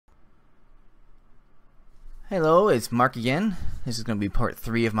Hello, it's Mark again. This is going to be part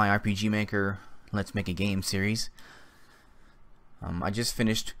 3 of my RPG Maker Let's Make a Game series. I just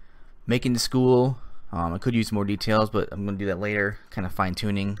finished making the school. I could use more details, but I'm going to do that later, kind of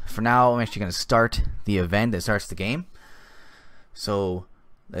fine-tuning. For now, I'm actually going to start the event that starts the game. So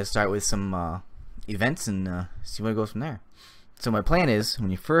let's start with some events and see where it goes from there. So my plan is,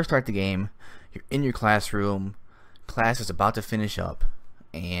 when you first start the game, you're in your classroom, class is about to finish up,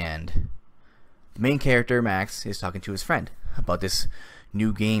 and the main character, Max, is talking to his friend about this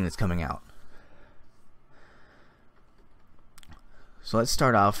new game that's coming out. So let's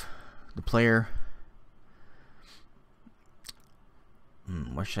start off. The player...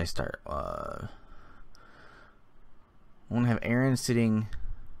 where should I start? I want to have Aaron sitting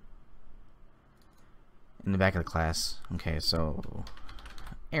in the back of the class. Okay, so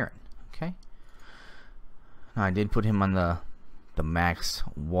Aaron. Okay. Now I did put him on the Max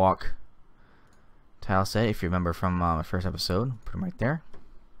walk tile set, if you remember from my first episode. Put him right there.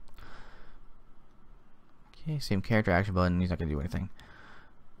 Okay, same character, action button. He's not gonna do anything.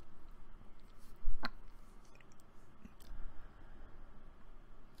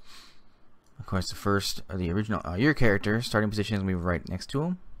 Of course, the original, your character starting position is gonna be right next to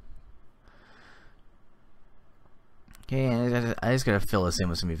him. Okay, and I just gotta fill this in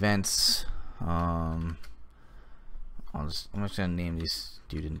with some events. I'm just gonna name these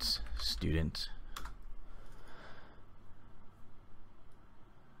students student.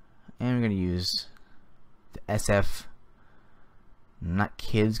 And we're going to use the SF, not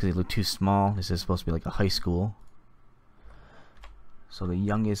kids because they look too small. This is supposed to be like a high school. So the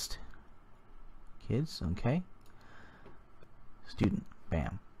youngest kids, okay. Student,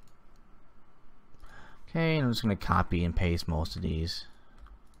 bam. Okay, and I'm just going to copy and paste most of these.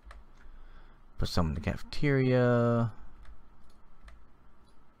 Put some in the cafeteria.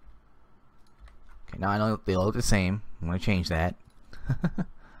 Okay, now I know they look the same. I'm going to change that.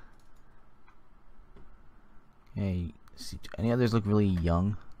 Okay, see, any others look really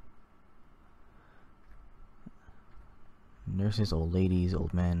young? Nurses, old ladies,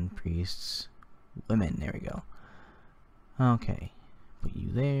 old men, priests, women. There we go. Okay, put you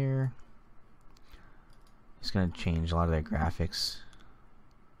there. It's gonna change a lot of their graphics.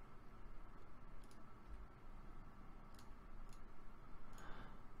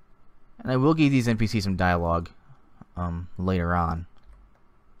 And I will give these NPCs some dialogue later on.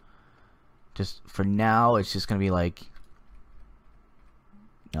 Just for now, it's just gonna be like,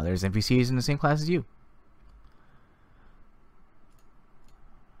 now there's NPCs in the same class as you.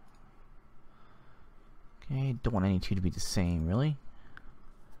 Okay, don't want any two to be the same, really.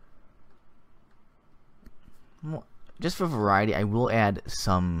 Well, just for variety, I will add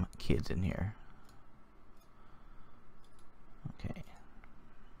some kids in here. Okay.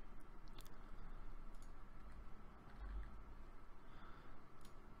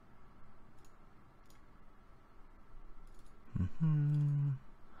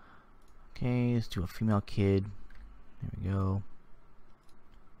 Okay, let's do a female kid. There we go.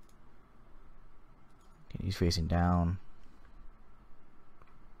 Okay, he's facing down.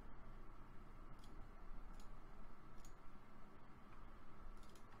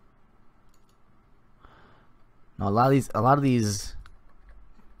 Now a lot of these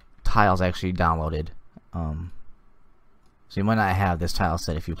tiles actually downloaded. So you might not have this tile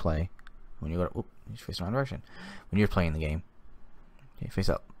set if you play. When you go to, oop, you face the wrong direction. When you're playing the game. Okay, face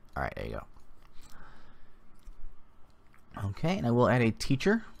up. Alright, there you go. Okay, and I will add a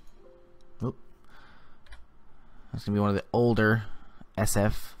teacher. Oop. That's gonna be one of the older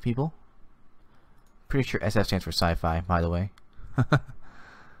SF people. Pretty sure SF stands for sci-fi, by the way. Okay,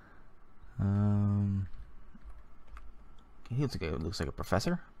 he looks like a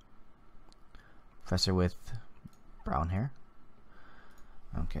professor. Professor with brown hair.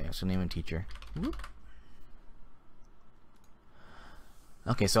 Okay, so name and teacher. Whoop.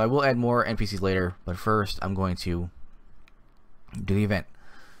 Okay, so I will add more NPCs later, but first I'm going to do the event.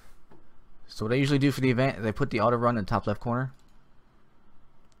 So what I usually do for the event is I put the auto run in the top left corner.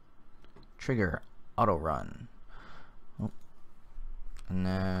 Trigger auto run. Oh. And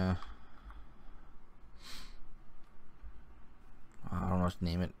I don't know what to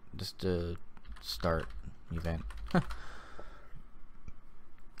name it. Just to start event.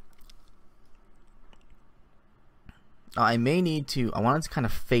 I may need to. I want it to kind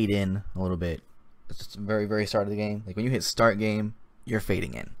of fade in a little bit. It's just the very, very start of the game. Like when you hit start game, you're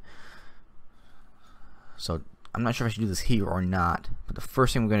fading in. So I'm not sure if I should do this here or not. But the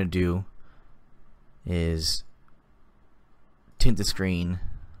first thing we're going to do is tint the screen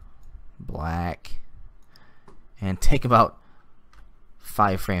black and take about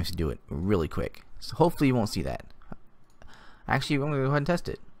 5 frames to do it really quick. So hopefully you won't see that. Actually, I'm going to go ahead and test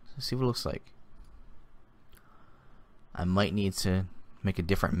it. Let's see what it looks like. I might need to make a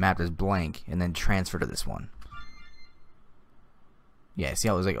different map that's blank and then transfer to this one. Yeah, see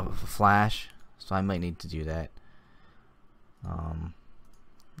how it was like a flash? So I might need to do that.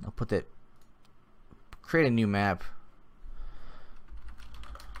 I'll put that, create a new map.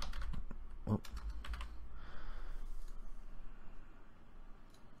 Oh.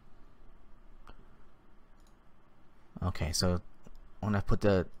 Okay, so when I put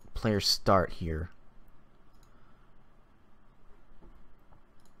the player start here,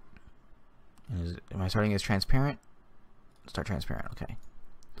 am I starting as transparent? Start transparent, okay.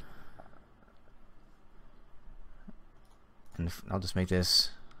 And I'll just make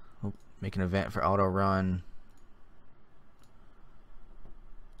this, make an event for auto run.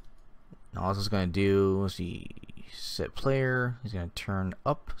 Now all this is going to do is set player. He's going to turn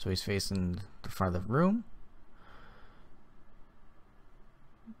up so he's facing the front of the room.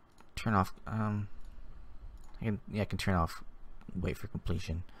 Turn off. I can turn off wait for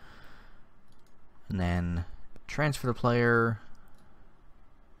completion. And then transfer the player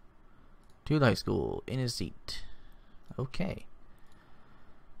to the high school in his seat. Okay.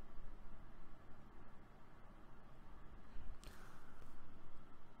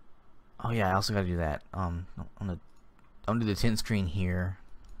 Oh yeah, I also gotta do that. I'm gonna do the tint screen here.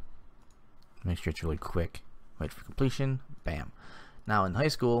 Make sure it's really quick. Wait for completion. Bam. Now in high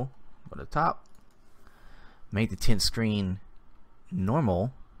school, go to the top. Make the tint screen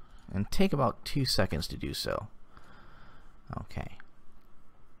normal, and take about 2 seconds to do so. Okay.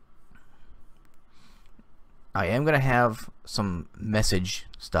 I am gonna have some message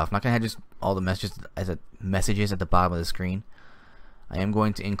stuff. I'm not gonna have just all the messages messages at the bottom of the screen. I am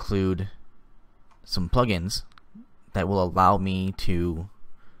going to include some plugins that will allow me to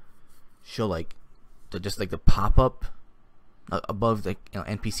show like the pop-up above the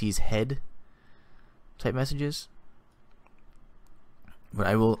NPC's head type messages. But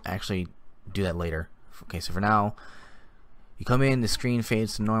I will actually do that later. Okay, so for now, you come in, the screen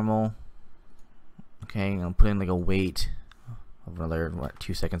fades to normal. Okay, I'll put in like a wait of another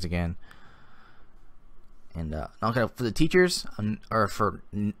 2 seconds again. And okay, for the teachers or for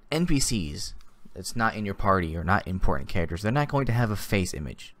NPCs, it's not in your party or not important characters. They're not going to have a face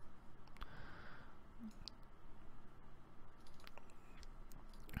image.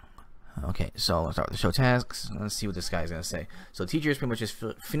 Okay, so let's start with the show tasks. Let's see what this guy's gonna say. So, teacher is pretty much just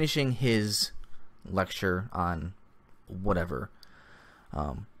finishing his lecture on whatever.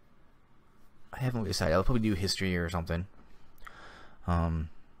 I haven't really decided. I'll probably do history or something.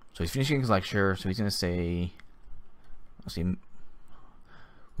 So he's finishing his lecture. So he's gonna say, let's see,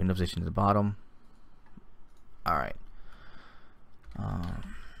 window position to the bottom. All right.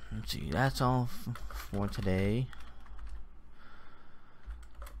 Let's see. That's all for today.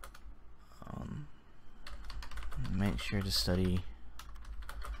 Make sure to study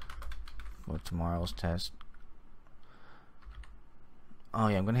for tomorrow's test. Oh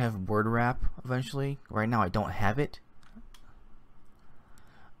yeah, I'm gonna have word wrap eventually. Right now I don't have it.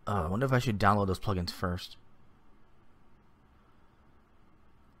 I wonder if I should download those plugins first.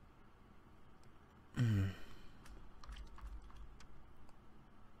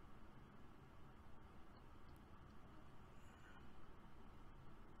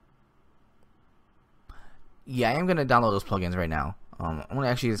 Yeah, I am gonna download those plugins right now. I'm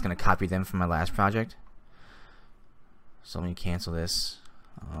actually just gonna copy them from my last project. So let me cancel this.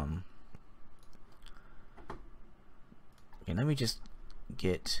 Okay, let me just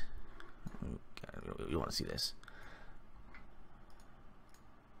get. You want to see this?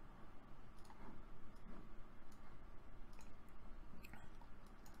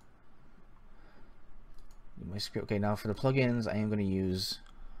 My script. Okay, now for the plugins, I am going to use.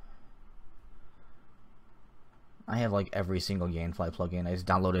 I have like every single Gamefly plugin. I just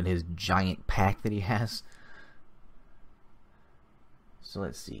downloaded his giant pack that he has. So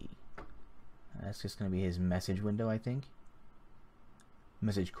let's see. That's just going to be his message window, I think.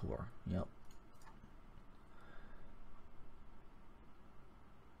 Message core. Yep.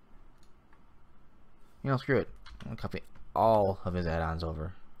 You know, screw it. I'm going to copy all of his add-ons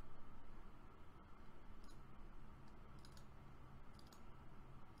over.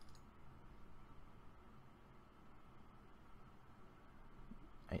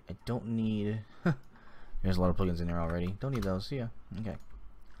 I don't need. There's a lot of plugins in there already. Don't need those. Yeah. Okay.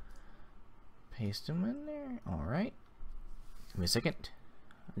 Paste them in there. All right. Give me a second.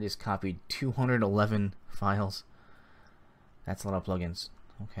 I just copied 211 files. That's a lot of plugins.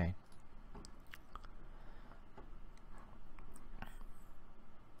 Okay.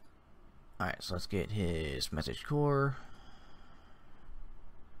 Alright, so let's get his message core.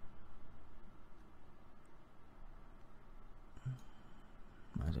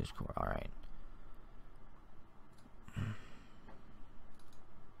 Message core, alright.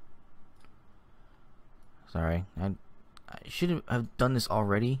 Sorry, I should have done this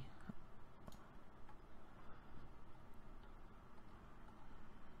already.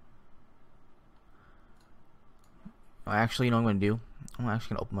 Actually, you know what I'm going to do? I'm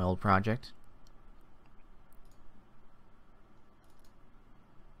actually going to open my old project.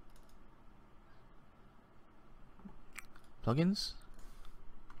 Plugins.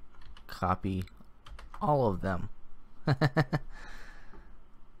 Copy all of them. I'm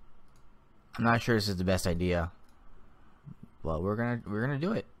not sure this is the best idea, but we're gonna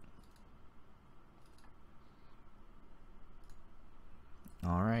do it.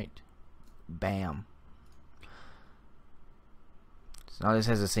 All right, bam. So now this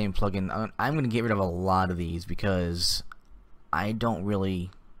has the same plugin. I'm gonna get rid of a lot of these because I don't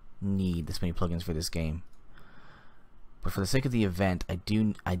really need this many plugins for this game. But for the sake of the event, I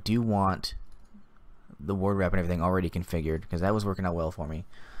do want the word wrap and everything already configured because that was working out well for me.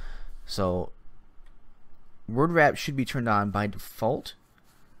 So word wrap should be turned on by default.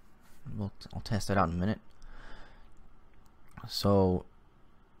 I'll test that out in a minute. So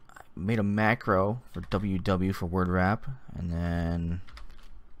I made a macro for WW for word wrap, and then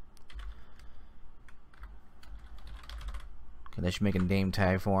okay, that should make a name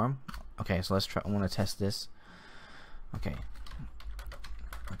tag for him. Okay, so let's try. I want to test this. Okay,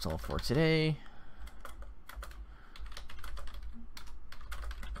 that's all for today.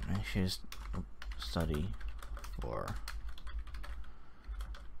 Anxious study for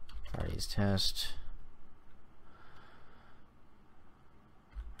Friday's test.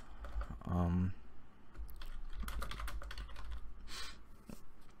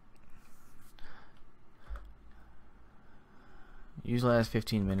 Use last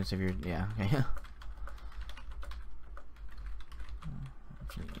 15 minutes of your okay.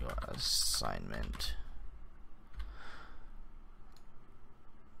 Your assignment.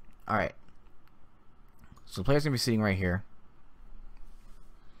 Alright. So the player's gonna be sitting right here.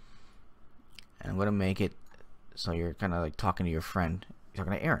 And I'm gonna make it so you're kinda like talking to your friend. You're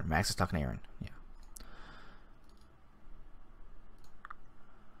talking to Aaron. Max is talking to Aaron. Yeah.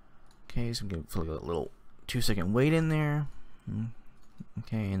 Okay, so I'm gonna put a little 2-second wait in there.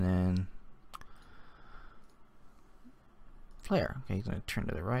 Okay, and then player. Okay, he's gonna turn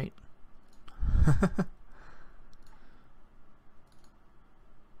to the right.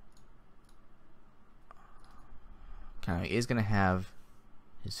 Kind of is gonna have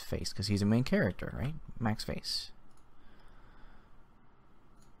his face because he's a main character, right? Max face.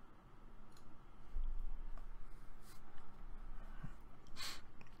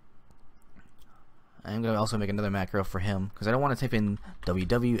 I'm gonna also make another macro for him because I don't want to type in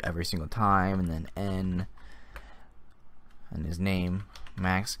WW every single time and then N and his name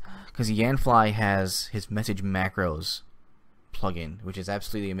Max, because Yanfly has his message macros plugin, which is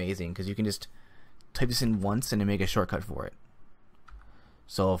absolutely amazing because you can just type this in once and then make a shortcut for it.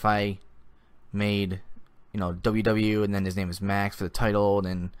 So if I made, you know, WW and then his name is Max for the title, and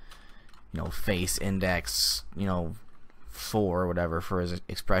then, you know, face index, you know, 4 or whatever for his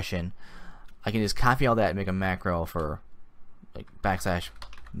expression, I can just copy all that and make a macro for like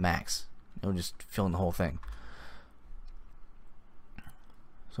 \Max. It'll just fill in the whole thing.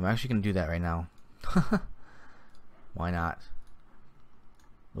 So I'm actually gonna do that right now. Why not?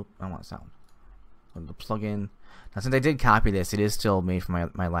 Oop, I don't want sound. The plugin. Now, since I did copy this, it is still made for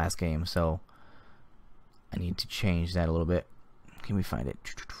my last game, so I need to change that a little bit. Can we find it?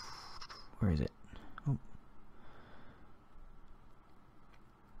 Where is it? Oh.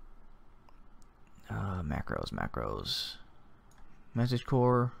 Macros. Message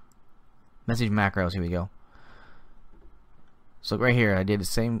core. Message macros. Here we go. So right here, I did the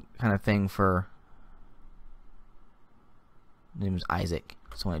same kind of thing for. His name is Isaac.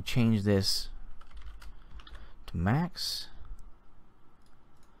 So I want to change this to Max.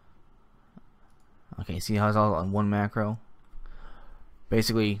 Okay, see how it's all on one macro?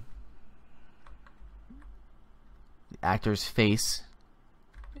 Basically, the actor's face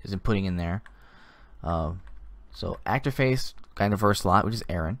is putting in there. So actor face, guy in the first slot, which is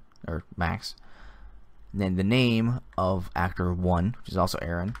Aaron, or Max. And then the name of actor 1, which is also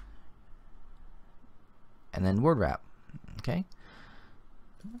Aaron. And then word wrap. Okay?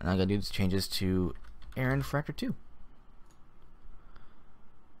 And I'm going to do this changes to Aaron for actor 2.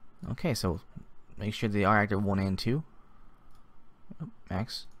 Okay, so make sure they are actor 1 and 2. Oh,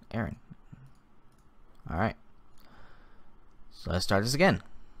 Max, Aaron. Alright. So let's start this again.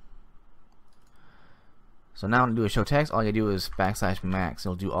 So now to do a show text, all I gotta do is \max.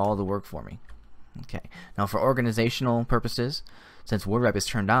 It'll do all the work for me. Okay. Now for organizational purposes, since word wrap is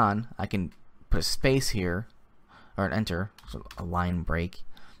turned on, I can put a space here or an enter, so a line break,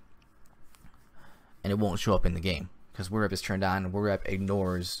 and it won't show up in the game because word wrap is turned on. And word wrap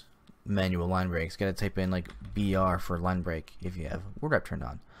ignores manual line breaks. Gotta type in like BR for line break if you have word wrap turned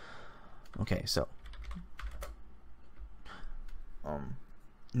on. Okay, so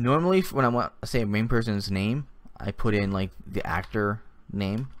normally when I want to say a main person's name, I put in like the actor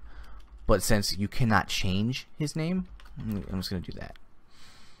name, but since you cannot change his name, I'm just gonna do that.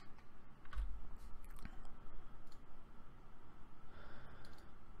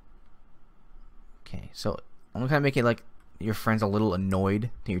 Okay, so I'm gonna make it like your friend's a little annoyed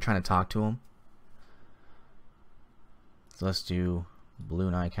that you're trying to talk to him. So let's do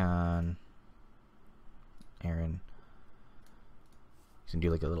balloon icon, Aaron. He's gonna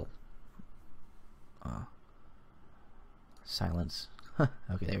do like a little silence.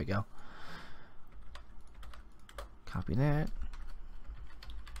 Okay, there we go. Copy that.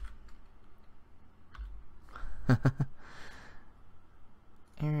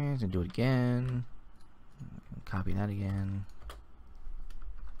 Aaron's gonna do it again. Copy that again.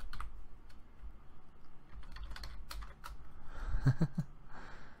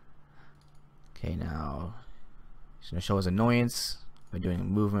 Okay, now he's gonna show his annoyance by doing a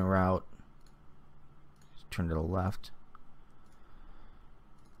movement route. Just turn to the left.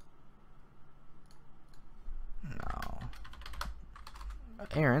 No.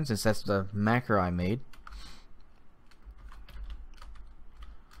 Aaron, since that's the macro I made.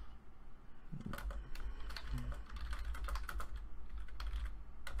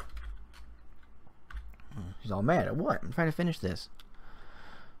 He's all mad at what? I'm trying to finish this.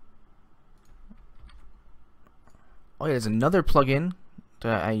 Oh yeah, there's another plugin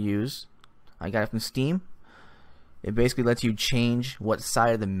that I use. I got it from Steam. It basically lets you change what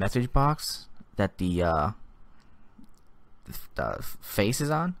side of the message box that the face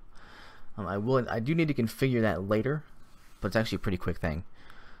is on. I do need to configure that later, but it's actually a pretty quick thing.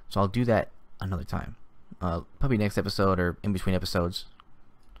 So I'll do that another time. Probably next episode or in between episodes.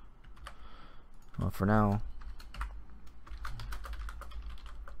 Well, for now.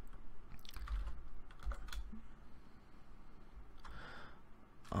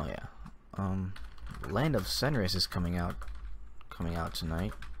 Oh yeah. Land of Senris is coming out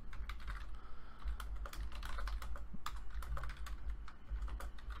tonight.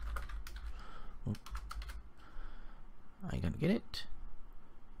 Are you gonna get it?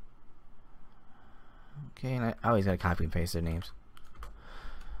 Okay, and I always gotta copy and paste their names.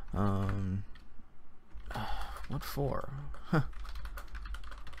 What for? Huh.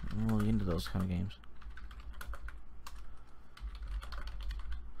 I'm really into those kind of games.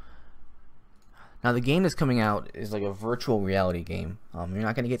 Now the game that's coming out is like a virtual reality game. You're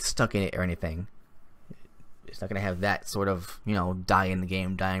not gonna get stuck in it or anything. It's not gonna have that sort of, you know, die in the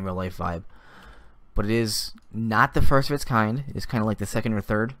game, die in real life vibe. But it is not the first of its kind. It's kind of like the second or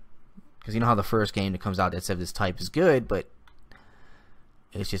third. Because you know how the first game that comes out that said this type is good, but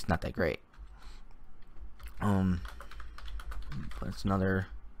it's just not that great. But it's another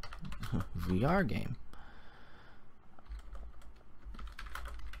VR game.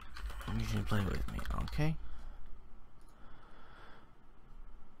 You should play with me, okay?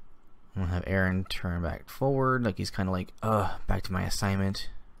 I'm gonna have Aaron turn back forward, like he's kind of like, back to my assignment.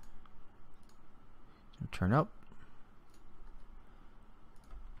 Turn up.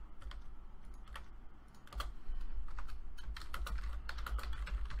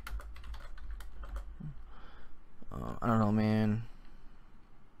 I don't know, man.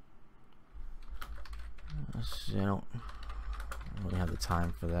 I don't really have the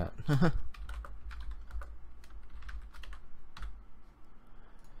time for that.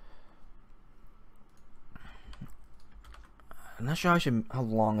 I'm not sure how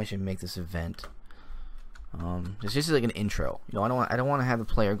long I should make this event. It's just like an intro. You know, I don't want to have the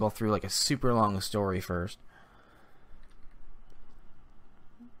player go through like a super long story first.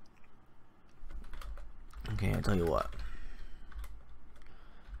 Okay, I'll tell you what.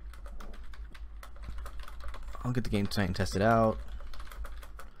 I'll get the game tonight and test it out.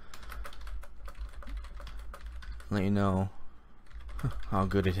 Let you know how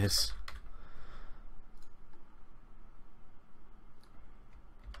good it is.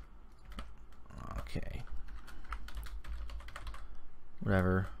 Okay.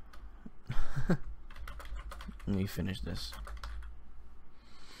 Whatever. Let me finish this.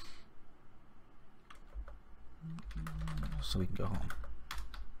 So we can go home.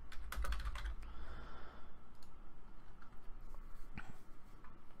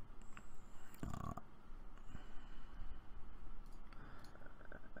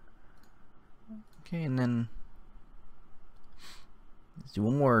 Okay, and then let's do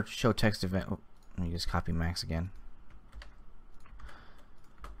one more show text event. Oh, let me just copy Max again.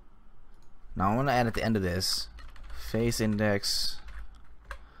 Now I want to add at the end of this face index.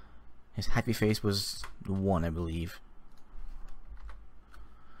 His happy face was 1, I believe.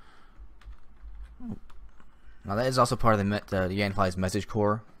 Now that is also part of the Yanfly's message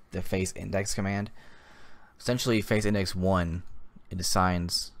core, the face index command. Essentially, face index 1, it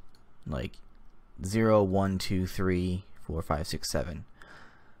assigns like 0, 1, 2, 3, 4, 5, 6, 7.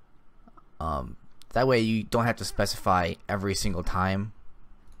 That way you don't have to specify every single time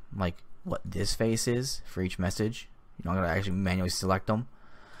like what this face is for each message. You don't gotta actually manually select them.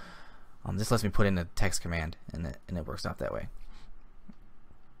 This lets me put in a text command, and it works out that way.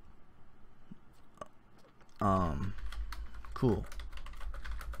 Cool.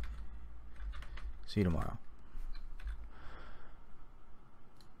 See you tomorrow.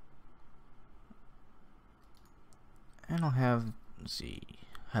 And I'll have, let's see,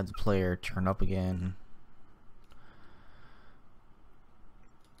 have the player turn up again.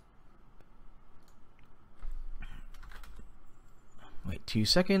 Wait 2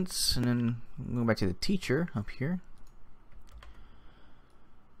 seconds, and then go back to the teacher up here.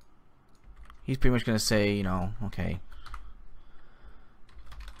 He's pretty much going to say, you know, okay,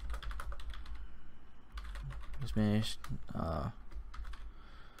 dismissed.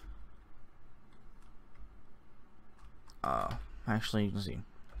 Actually, let's see.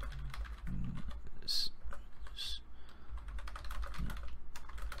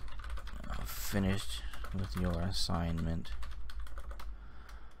 Finished with your assignment.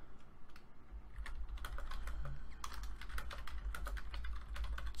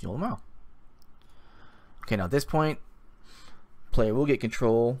 You'll know. Okay, now at this point, player will get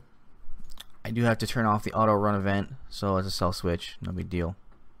control. I do have to turn off the auto run event, so it's a self switch, no big deal.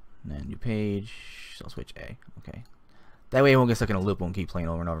 And then new page, self switch A. Okay. That way it won't get stuck in a loop and keep playing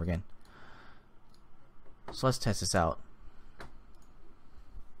over and over again. So let's test this out.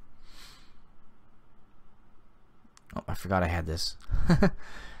 Oh, I forgot I had this.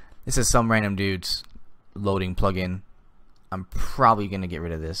 This is some random dude's loading plugin. I'm probably gonna get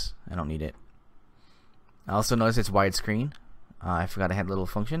rid of this. I don't need it. I also noticed it's widescreen. I forgot I had a little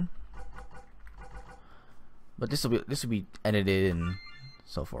function, but this will be edited and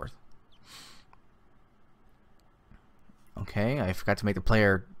so forth. Okay, I forgot to make the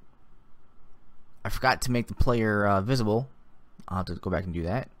player. Visible. I'll have to go back and do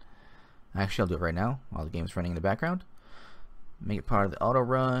that. Actually, I'll do it right now while the game's running in the background. Make it part of the auto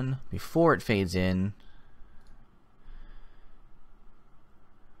run before it fades in.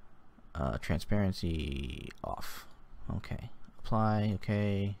 Transparency off. Okay. Apply.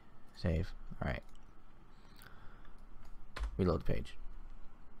 Okay. Save. Alright. Reload the page.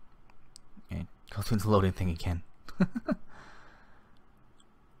 Okay. Go through the loading thing again.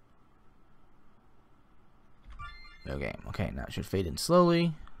 Okay. Okay. Now it should fade in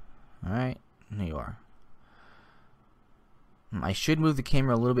slowly. Alright. There you are. I should move the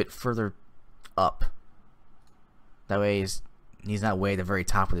camera a little bit further up. That way he's not way at the very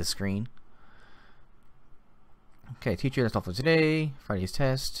top of the screen. Okay, teacher, that's all for today. Friday's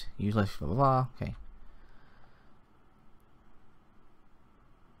test. Use life, blah, blah, blah. Okay.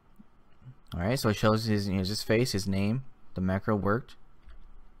 Alright, so it shows his face, his name. The macro worked.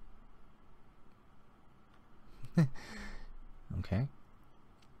 Okay.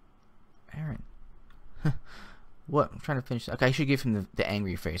 Aaron. What? I'm trying to finish. Okay, I should give him the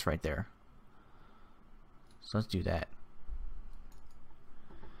angry face right there. So let's do that.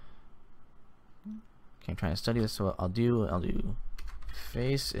 Okay, I'm trying to study this, so I'll do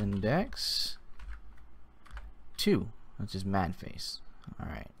face index 2. That's just mad face.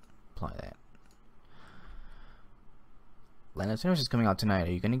 Alright, apply that. Land of Sinners is coming out tonight.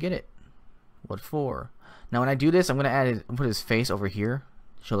 Are you gonna get it? What for? Now when I do this, I'm gonna put his face over here.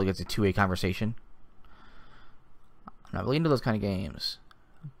 Show like it's a two-way conversation. I'm not really into those kind of games,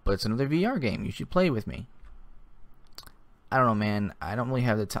 but it's another VR game. You should play with me. I don't know, man. I don't really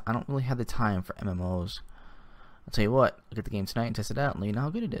have the time for MMOs. I'll tell you what. I'll get the game tonight and test it out and let you know how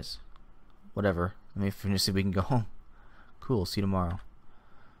good it is. Whatever. Let me finish so we can go home. Cool. See you tomorrow.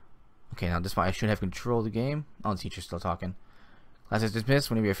 Okay, now this is why I should have control of the game. Oh, the teacher's still talking. Class is dismissed.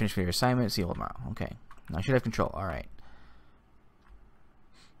 Whenever you're finished with your assignment, see you tomorrow. Okay. Now I should have control. Alright.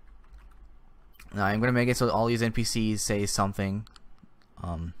 Now I'm gonna make it so all these NPCs say something.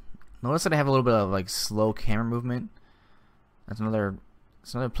 Notice that I have a little bit of like slow camera movement. It's another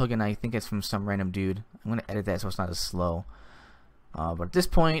plugin. I think it's from some random dude. I'm gonna edit that so it's not as slow. But at this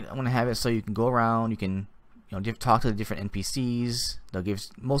point, I'm gonna have it so you can go around. You can talk to the different NPCs. They'll give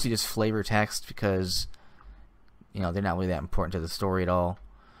mostly just flavor text because they're not really that important to the story at all.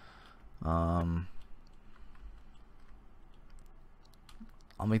 I'll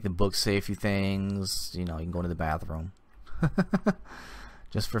make the book say a few things. You can go to the bathroom.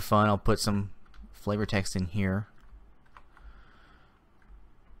 Just for fun, I'll put some flavor text in here.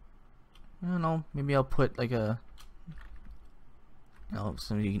 I don't know, maybe I'll put like a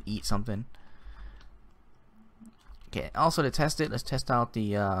so you can eat something. Okay, also to test it, let's test out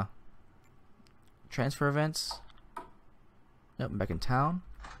the transfer events. Yep, I'm back in town.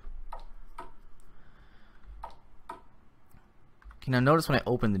 Okay, now notice when I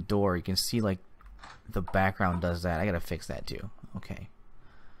open the door, you can see like the background does that. I gotta fix that too. Okay,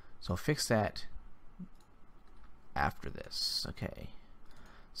 so I'll fix that after this. Okay,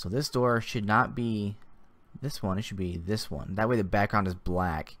 so this door should not be this one, it should be this one. That way the background is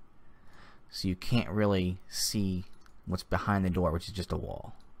black, so you can't really see what's behind the door, which is just a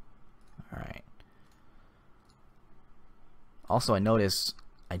wall. Alright. Also, I notice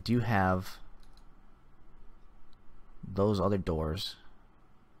I do have those other doors.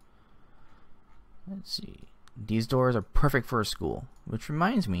 Let's see. These doors are perfect for a school, which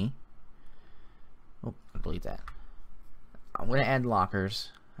reminds me. Oh, I'll delete that. I'm going to add lockers.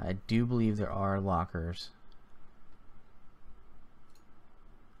 I do believe there are lockers.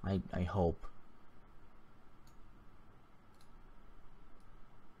 I hope.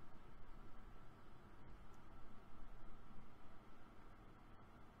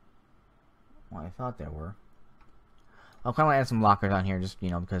 Well, I thought there were. I'll kind of add some lockers on here just,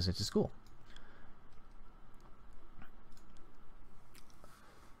 because it's a school.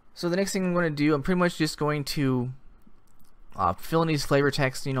 So the next thing I'm going to do, I'm pretty much just going to fill in these flavor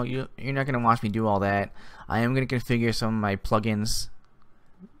text. You're not going to watch me do all that. I am going to configure some of my plugins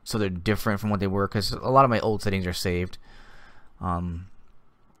so they're different from what they were, because a lot of my old settings are saved. But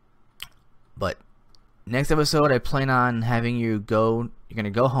next episode, I plan on having you go. You're going to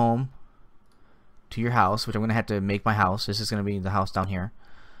go home to your house, which I'm going to have to make my house. This is going to be the house down here.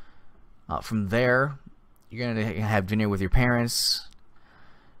 From there, you're going to have dinner with your parents.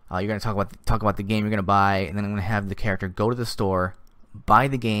 You're going to talk about the game you're going to buy, and then I'm going to have the character go to the store, buy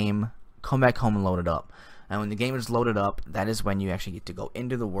the game, come back home and load it up. And when the game is loaded up, that is when you actually get to go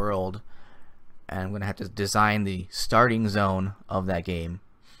into the world, and I'm going to have to design the starting zone of that game.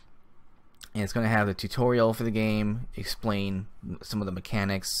 And it's going to have the tutorial for the game, explain some of the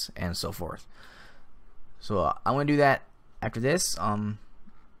mechanics, and so forth. So I'm going to do that after this.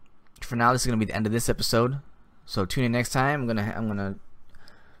 For now, this is going to be the end of this episode. So tune in next time. I'm gonna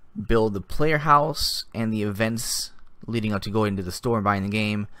build the player house and the events leading up to going to the store and buying the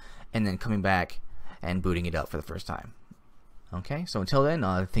game, and then coming back and booting it up for the first time. Okay, so until then,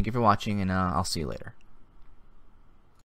 thank you for watching, and I'll see you later.